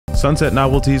Sunset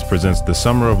Novelties presents the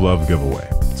Summer of Love giveaway,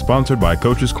 sponsored by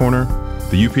Coach's Corner,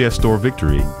 the UPS Store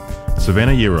Victory,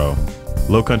 Savannah Euro,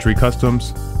 Low Country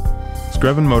Customs,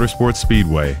 Screven Motorsports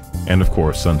Speedway, and of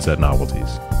course, Sunset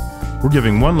Novelties. We're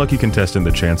giving one lucky contestant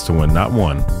the chance to win not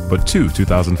one, but two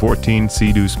 2014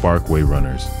 Sea-Doo Spark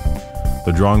Waverunners.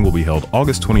 The drawing will be held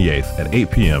August 28th at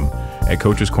 8 p.m. at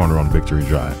Coach's Corner on Victory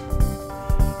Drive.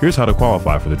 Here's how to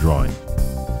qualify for the drawing.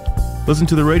 Listen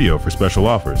to the radio for special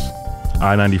offers.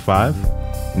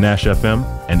 I-95, Nash FM,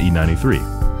 and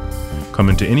E93. Come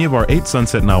into any of our 8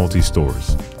 Sunset Novelty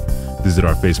stores. Visit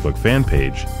our Facebook fan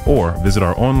page or visit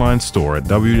our online store at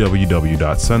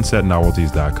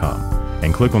www.sunsetnovelties.com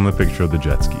and click on the picture of the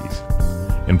jet skis.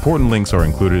 Important links are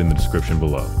included in the description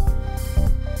below.